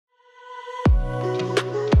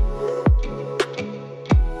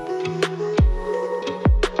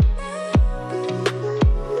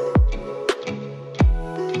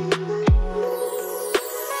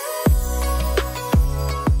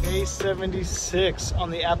66 on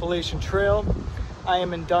the Appalachian Trail. I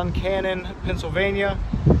am in Duncannon, Pennsylvania.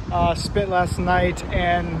 Spent last night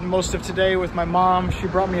and most of today with my mom. She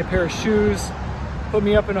brought me a pair of shoes, put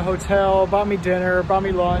me up in a hotel, bought me dinner, bought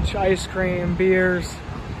me lunch, ice cream, beers.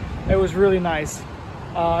 It was really nice.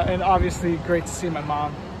 And obviously great to see my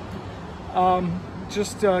mom.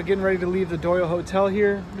 Just getting ready to leave the Doyle Hotel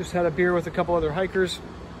here. Just had a beer with a couple other hikers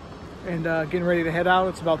and getting ready to head out.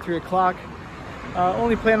 It's about 3 o'clock.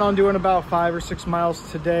 Only plan on doing about 5 or 6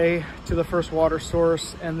 miles today to the first water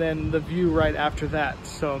source and then the view right after that.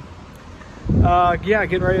 So yeah,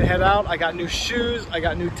 getting ready to head out. I got new shoes, I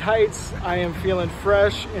got new tights. I am feeling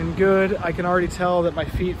fresh and good. I can already tell that my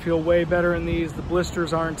feet feel way better in these. The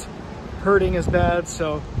blisters aren't hurting as bad.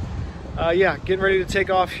 So yeah, getting ready to take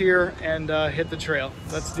off here and hit the trail.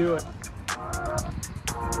 Let's do it.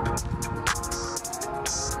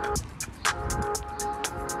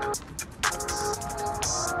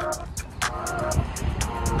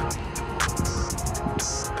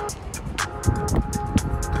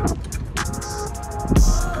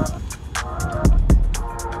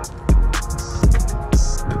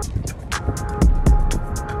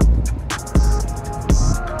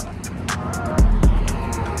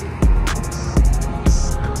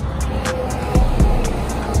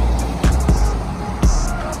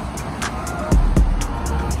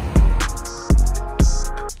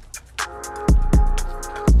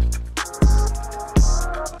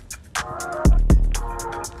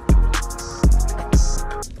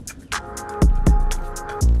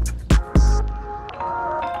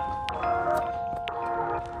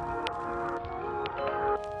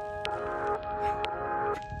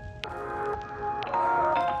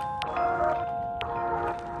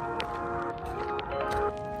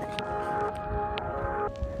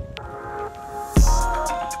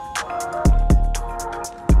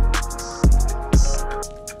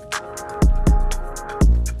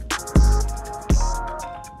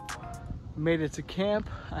 Made it to camp.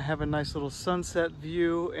 I have a nice little sunset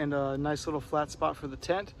view and a nice little flat spot for the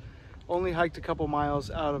tent. Only hiked a couple miles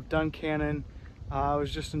out of Duncannon. I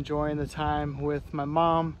was just enjoying the time with my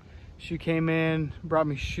mom. She came in, brought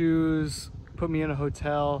me shoes, put me in a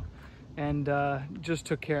hotel, and just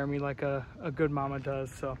took care of me like a good mama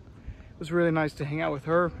does. So it was really nice to hang out with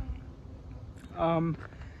her.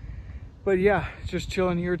 But yeah, just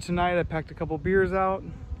chilling here tonight. I packed a couple beers out,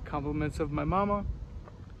 compliments of my mama,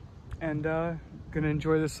 and gonna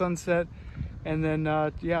enjoy the sunset. And then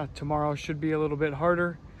yeah, tomorrow should be a little bit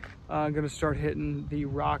harder. I'm gonna start hitting the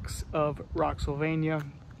rocks of Rocksylvania,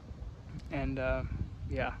 and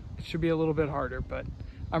yeah, it should be a little bit harder, but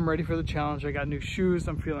I'm ready for the challenge. I got new shoes,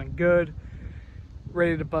 I'm feeling good,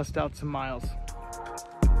 ready to bust out some miles.